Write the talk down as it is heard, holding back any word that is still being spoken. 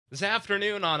This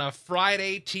afternoon on a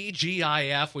Friday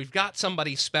TGIF, we've got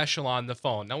somebody special on the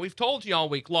phone. Now, we've told you all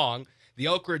week long the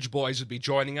Oak Ridge Boys would be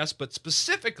joining us, but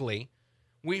specifically,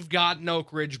 we've got an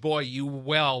Oak Ridge boy you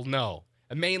well know,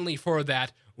 and mainly for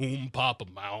that papa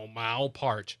mow mow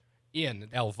part in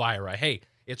Elvira. Hey,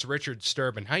 it's Richard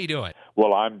Sterban. How you doing?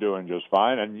 Well, I'm doing just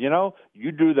fine. And,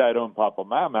 you do that Papa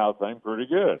Mau Mau thing pretty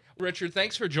good. Richard,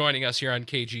 thanks for joining us here on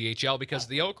KGHL because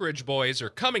the Oak Ridge Boys are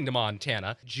coming to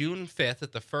Montana June 5th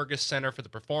at the Fergus Center for the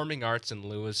Performing Arts in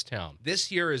Lewistown.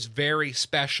 This year is very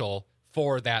special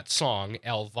for that song,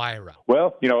 Elvira.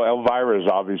 Well, Elvira is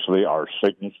obviously our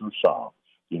signature song.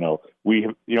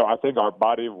 I think our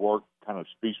body of work kind of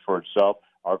speaks for itself.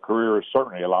 Our career is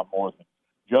certainly a lot more than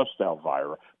just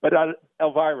Elvira. But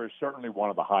Elvira is certainly one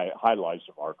of the highlights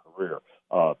of our career.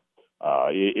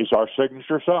 It's our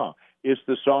signature song. It's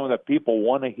the song that people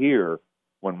want to hear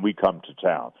when we come to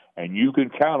town. And you can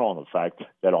count on the fact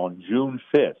that on June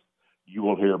 5th, you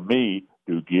will hear me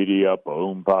do Giddy Up,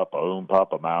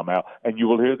 Papa, Mau Mau, and you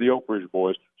will hear the Oak Ridge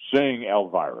Boys sing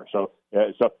Elvira. So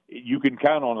you can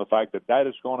count on the fact that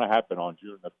is going to happen on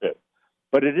June the 5th.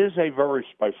 But it is a very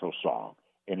special song,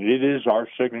 and it is our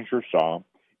signature song.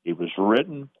 It was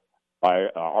written by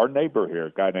our neighbor here,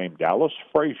 a guy named Dallas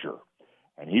Frazier,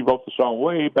 and he wrote the song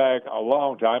way back a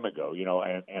long time ago,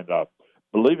 and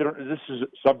believe it or not, this is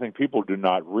something people do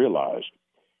not realize.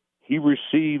 He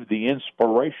received the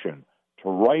inspiration to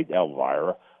write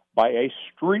Elvira by a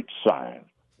street sign.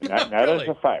 That Really? is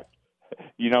a fact.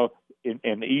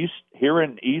 In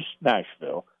East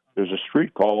Nashville, there's a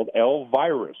street called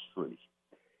Elvira Street.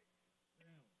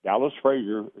 Dallas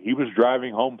Frazier, he was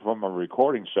driving home from a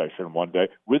recording session one day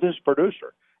with his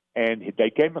producer, and they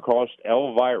came across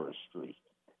Elvira Street.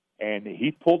 And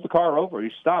he pulled the car over. He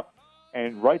stopped,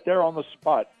 and right there on the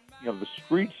spot, the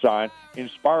street sign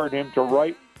inspired him to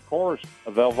write the chorus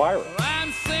of Elvira.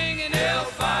 I'm singing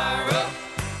Elvira,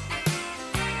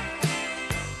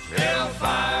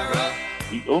 Elvira.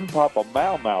 The Papa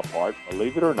Mau Mau part,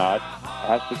 believe it or not,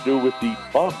 has to do with the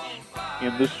bumps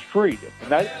in the street,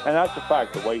 and that's a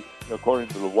fact. The way, according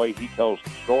to the way he tells the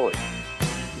story.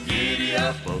 Giddy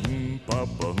up,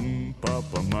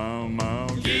 Papa, Mau Mau.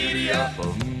 Giddy up,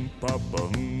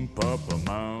 Papa,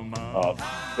 Mau Mau.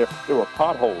 There were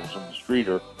potholes in the street,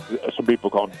 or some people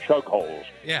call them chug holes.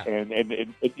 Yeah. And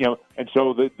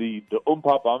so the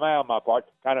Papa Mau Mau part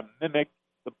kind of mimicked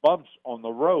the bumps on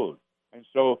the road, and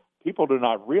so people do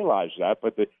not realize that,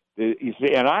 but you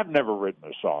see, and I've never written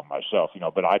a song myself,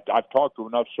 but I've talked to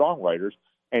enough songwriters,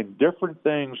 and different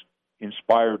things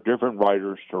inspire different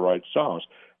writers to write songs.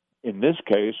 In this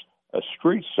case, a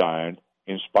street sign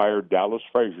inspired Dallas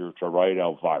Frazier to write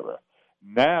Elvira.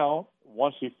 Now,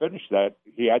 once he finished that,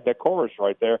 he had that chorus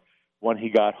right there. When he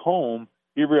got home,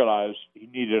 he realized he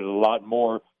needed a lot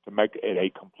more to make it a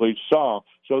complete song.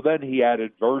 So then he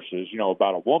added verses,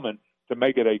 about a woman to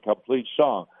make it a complete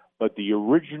song. But the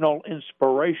original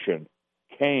inspiration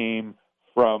came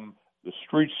from the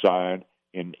street sign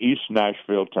in East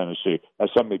Nashville, Tennessee.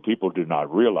 That's something people do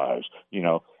not realize,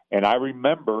 And I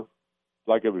remember,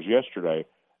 like it was yesterday,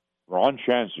 Ron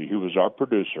Chansey, who was our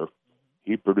producer,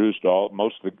 he produced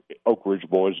most of the Oak Ridge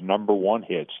Boys' number one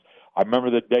hits. I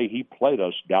remember the day he played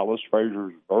us Dallas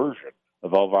Frazier's version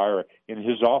of Elvira in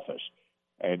his office.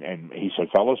 And he said,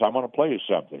 fellas, I'm going to play you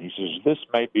something. He says, this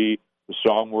may be the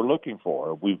song we're looking for,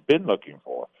 or we've been looking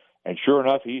for. And sure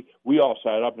enough, we all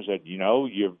sat up and said, you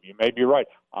may be right.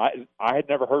 I had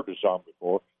never heard the song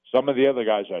before. Some of the other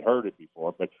guys had heard it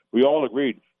before, but we all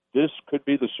agreed this could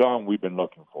be the song we've been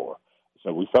looking for.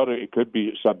 So we felt it could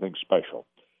be something special.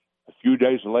 A few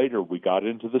days later, we got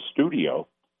into the studio,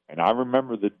 and I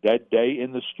remember the dead day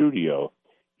in the studio.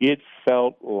 It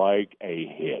felt like a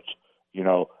hit.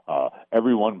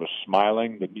 Everyone was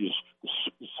smiling. The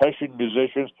session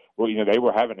musicians, they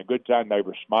were having a good time. They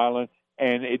were smiling,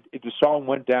 and the song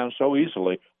went down so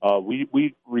easily.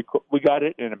 We got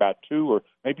it in about 2 or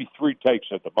maybe 3 takes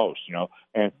at the most,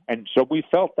 and so we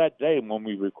felt that day when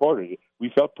we recorded it, we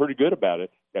felt pretty good about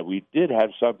it, that we did have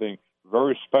something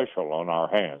very special on our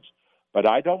hands. But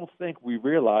I don't think we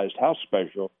realized how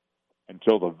special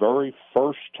until the very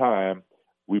first time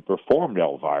we performed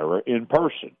Elvira in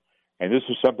person. And this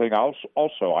is something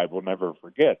also I will never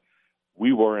forget.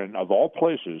 We were in, of all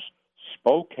places,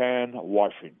 Spokane,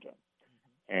 Washington.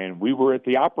 And we were at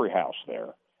the Opry House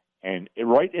there. And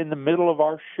right in the middle of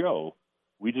our show,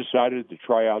 we decided to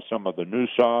try out some of the new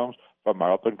songs from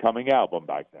our up-and-coming album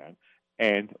back then.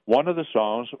 And one of the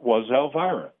songs was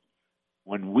Elvira.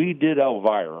 When we did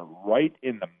Elvira right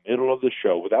in the middle of the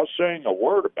show, without saying a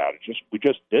word about it, we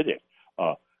just did it,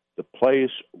 the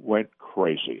place went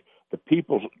crazy. the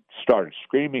people started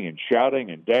screaming and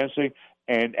shouting and dancing.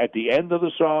 And at the end of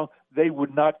the song, they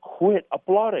would not quit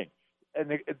applauding.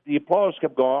 And the applause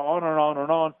kept going on and on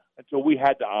and on until we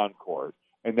had to encore it.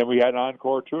 And then we had an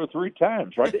encore 2 or 3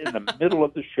 times right in the middle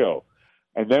of the show.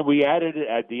 And then we added it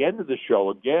at the end of the show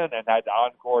again and had to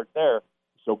encore it there.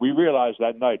 So we realized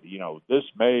that night, this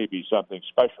may be something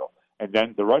special. And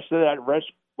then the rest of that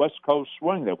West Coast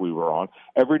swing that we were on,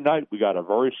 every night we got a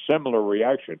very similar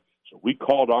reaction. So we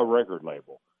called our record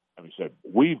label and we said,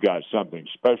 we've got something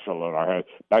special in our hands.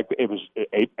 Back it was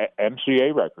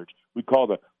MCA Records. We called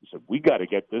them. We said, we got to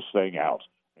get this thing out.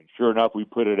 And sure enough, we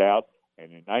put it out.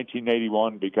 And in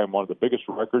 1981, it became one of the biggest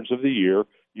records of the year.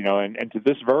 And to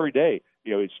this very day,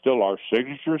 it's still our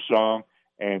signature song.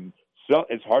 And so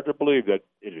it's hard to believe that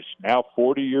it is now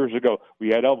 40 years ago. We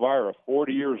had Elvira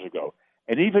 40 years ago.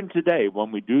 And even today,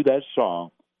 when we do that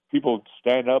song, people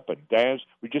stand up and dance.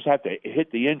 We just have to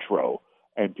hit the intro,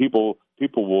 and people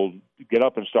will get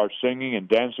up and start singing and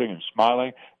dancing and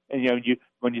smiling. And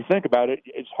when you think about it,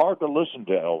 it's hard to listen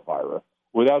to Elvira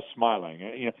without smiling.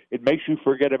 It makes you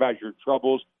forget about your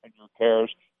troubles and your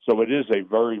cares. So it is a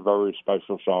very, very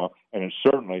special song, and it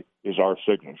certainly is our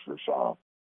signature song.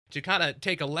 To kind of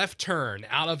take a left turn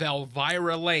out of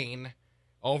Elvira Lane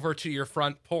over to your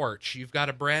front porch, you've got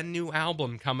a brand new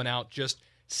album coming out just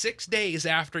 6 days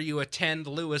after you attend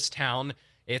Lewistown.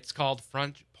 It's called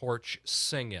Front Porch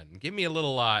Singin'. Give me a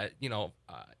little,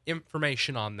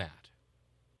 information on that.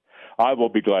 I will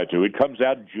be glad to. It comes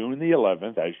out June the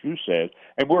 11th, as you said,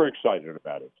 and we're excited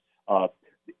about it.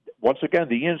 Once again,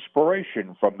 the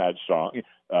inspiration from that song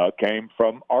came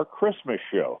from our Christmas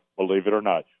show, believe it or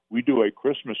not. We do a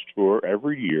Christmas tour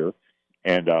every year,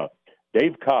 and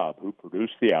Dave Cobb, who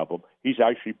produced the album, he's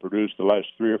actually produced the last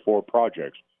 3 or 4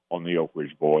 projects on the Oak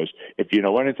Ridge Boys. If you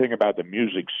know anything about the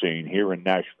music scene here in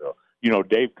Nashville,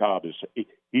 Dave Cobb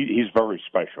he's very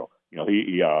special.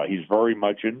 He's very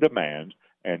much in demand,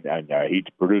 and he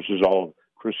produces all of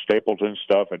Chris Stapleton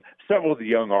stuff and several of the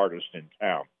young artists in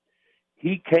town.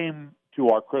 He came to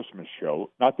our Christmas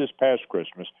show, not this past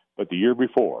Christmas, but the year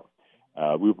before.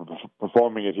 We were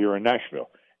performing it here in Nashville.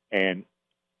 And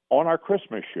on our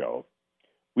Christmas show,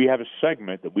 we have a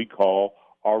segment that we call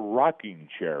our rocking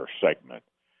chair segment.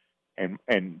 And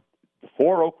the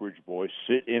 4 Oak Ridge Boys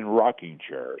sit in rocking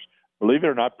chairs, believe it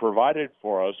or not, provided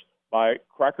for us by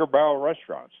Cracker Barrel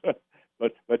restaurants.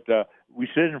 but we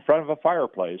sit in front of a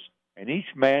fireplace, and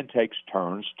each man takes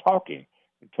turns talking.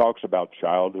 It talks about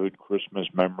childhood Christmas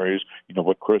memories,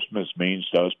 what Christmas means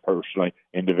to us personally,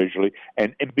 individually.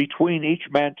 And in between each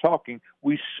man talking,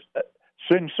 we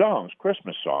sing songs,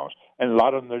 Christmas songs, and a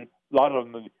lot of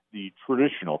them the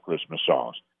traditional Christmas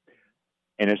songs.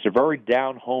 And it's a very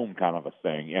down-home kind of a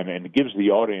thing, and it gives the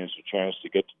audience a chance to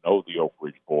get to know the Oak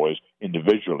Ridge Boys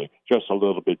individually just a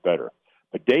little bit better.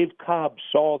 But Dave Cobb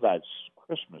saw that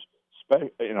Christmas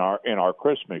in our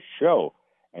Christmas show,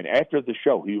 and after the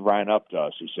show, he ran up to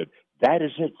us. He said, "That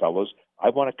is it, fellas. I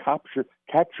want to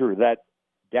capture that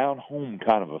down-home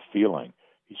kind of a feeling."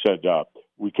 He said,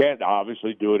 "We can't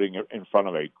obviously do it in front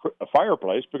of a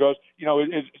fireplace because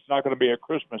it's not going to be a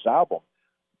Christmas album."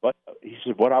 But he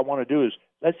said, "What I want to do is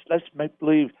let's make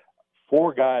believe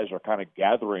 4 guys are kind of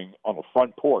gathering on the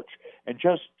front porch and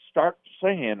just start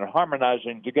singing and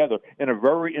harmonizing together in a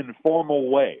very informal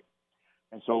way."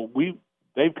 And so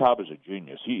Dave Cobb is a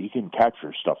genius. He can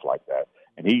capture stuff like that,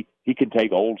 and he can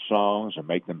take old songs and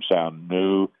make them sound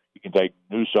new. He can take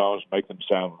new songs, make them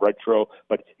sound retro.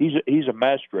 But he's a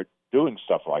master at doing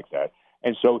stuff like that.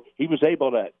 And so he was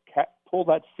able to pull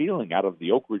that feeling out of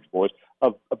the Oak Ridge Boys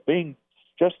of being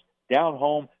just down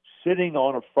home, sitting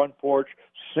on a front porch,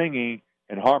 singing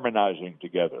and harmonizing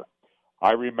together.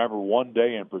 I remember one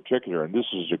day in particular, and this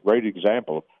is a great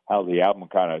example of how the album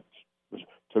kind of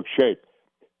took shape.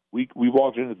 We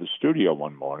walked into the studio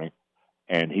one morning,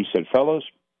 and he said, "Fellas,"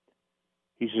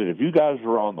 he said, "if you guys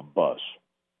were on the bus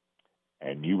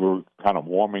and you were kind of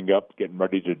warming up, getting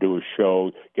ready to do a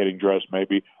show, getting dressed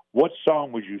maybe, what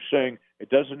song would you sing? It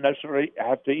doesn't necessarily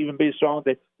have to even be a song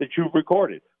that you've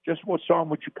recorded. Just what song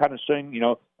would you kind of sing,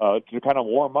 to kind of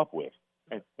warm up with?"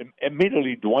 And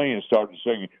immediately Dwayne started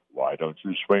singing, "Why don't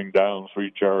you swing down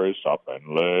 3 cherries up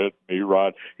and let me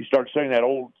ride?" He started singing that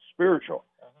old spiritual.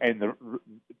 And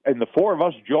the 4 of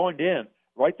us joined in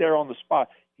right there on the spot.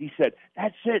 He said,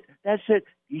 "That's it, that's it."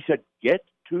 He said, "Get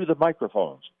to the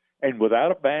microphones." And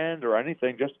without a band or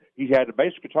anything, he had a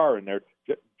bass guitar in there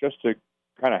just to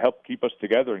kind of help keep us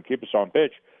together and keep us on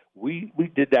pitch. We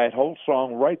did that whole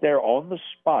song right there on the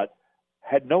spot.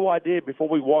 Had no idea before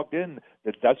we walked in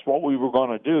that that's what we were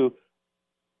going to do.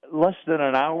 Less than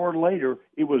an hour later,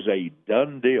 it was a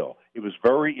done deal. It was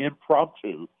very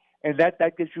impromptu, And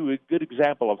that gives you a good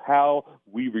example of how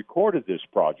we recorded this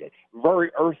project. Very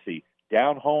earthy,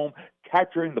 down home,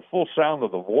 capturing the full sound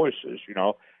of the voices,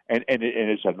 and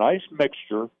it's a nice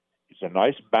mixture. It's a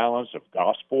nice balance of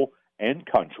gospel and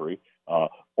country,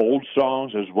 old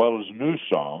songs as well as new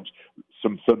songs,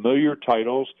 some familiar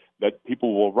titles that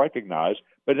people will recognize.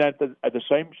 But at the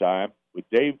same time, with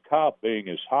Dave Cobb being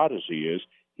as hot as he is,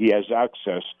 he has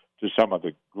access to some of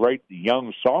the great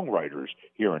young songwriters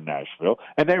here in Nashville,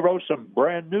 and they wrote some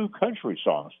brand new country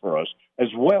songs for us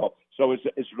as well. So it's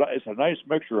a nice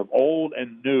mixture of old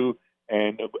and new,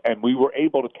 and we were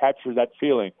able to capture that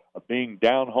feeling of being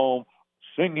down home,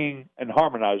 singing and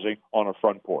harmonizing on a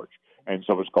front porch. And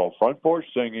so it's called Front Porch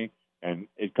Singing, and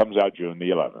it comes out June the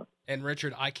 11th. And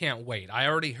Richard, I can't wait. I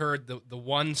already heard the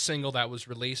one single that was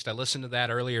released. I listened to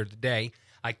that earlier today.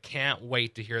 I can't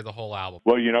wait to hear the whole album.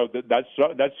 Well,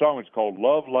 that song is called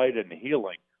Love, Light, and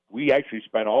Healing. We actually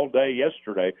spent all day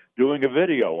yesterday doing a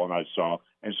video on that song,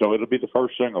 and so it'll be the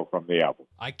first single from the album.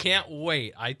 I can't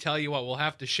wait. I tell you what, we'll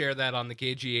have to share that on the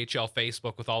KGHL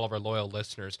Facebook with all of our loyal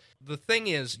listeners. The thing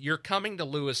is, you're coming to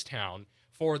Lewistown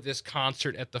for this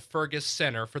concert at the Fergus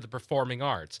Center for the Performing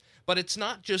Arts. But it's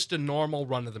not just a normal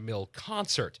run-of-the-mill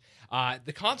concert.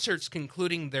 The concert's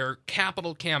concluding their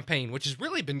capital campaign, which has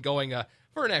really been going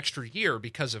for an extra year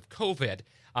because of COVID.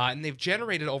 And they've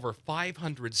generated over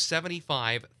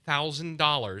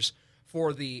 $575,000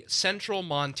 for the Central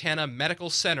Montana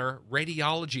Medical Center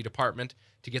Radiology Department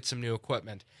to get some new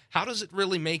equipment. How does it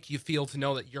really make you feel to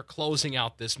know that you're closing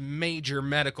out this major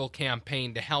medical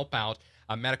campaign to help out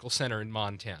a medical center in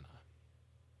Montana?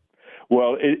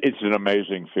 Well, it's an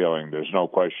amazing feeling. There's no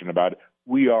question about it.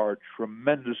 We are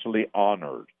tremendously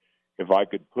honored, if I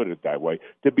could put it that way,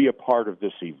 to be a part of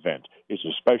this event. It's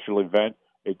a special event.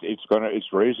 It's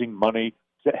raising money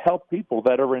to help people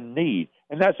that are in need,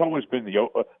 and that's always been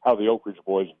how the Oak Ridge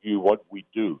Boys view what we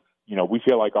do. We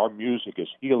feel like our music is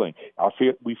healing.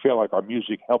 We feel like our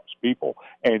music helps people,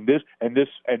 and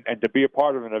to be a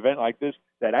part of an event like this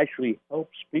that actually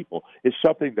helps people is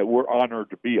something that we're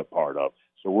honored to be a part of.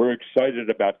 So we're excited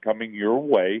about coming your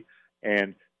way.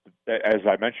 And as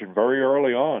I mentioned very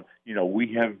early on,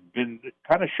 we have been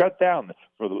kind of shut down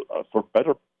for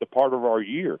the part of our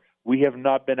year. We have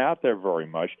not been out there very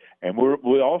much, and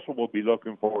we also will be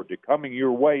looking forward to coming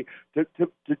your way to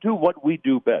do what we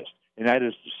do best, and that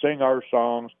is to sing our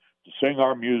songs, to sing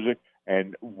our music.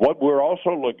 And what we're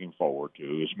also looking forward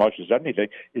to, as much as anything,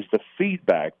 is the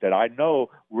feedback that I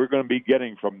know we're going to be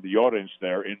getting from the audience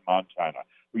there in Montana.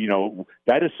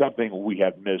 That is something we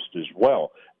have missed as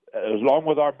well. Along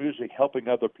with our music helping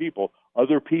other people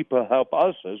help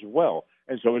us as well.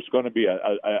 And so it's going to be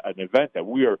an event that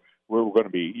we're going to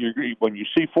be. When you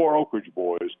see 4 Oak Ridge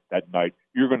Boys that night,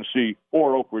 you're going to see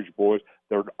 4 Oak Ridge Boys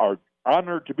that are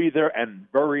honored to be there and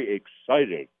very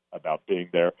excited about being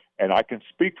there. And I can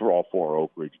speak for all 4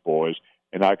 Oak Ridge Boys,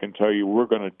 and I can tell you we're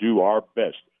going to do our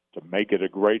best to make it a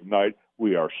great night.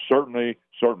 We are certainly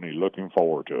looking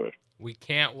forward to it. We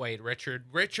can't wait, Richard.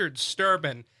 Richard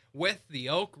Sterban with the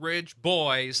Oak Ridge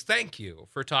Boys. Thank you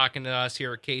for talking to us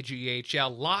here at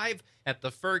KGHL, live at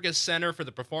the Fergus Center for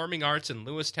the Performing Arts in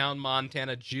Lewistown,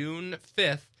 Montana, June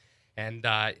 5th. And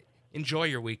enjoy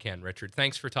your weekend, Richard.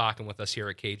 Thanks for talking with us here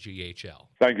at KGHL.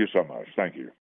 Thank you so much. Thank you.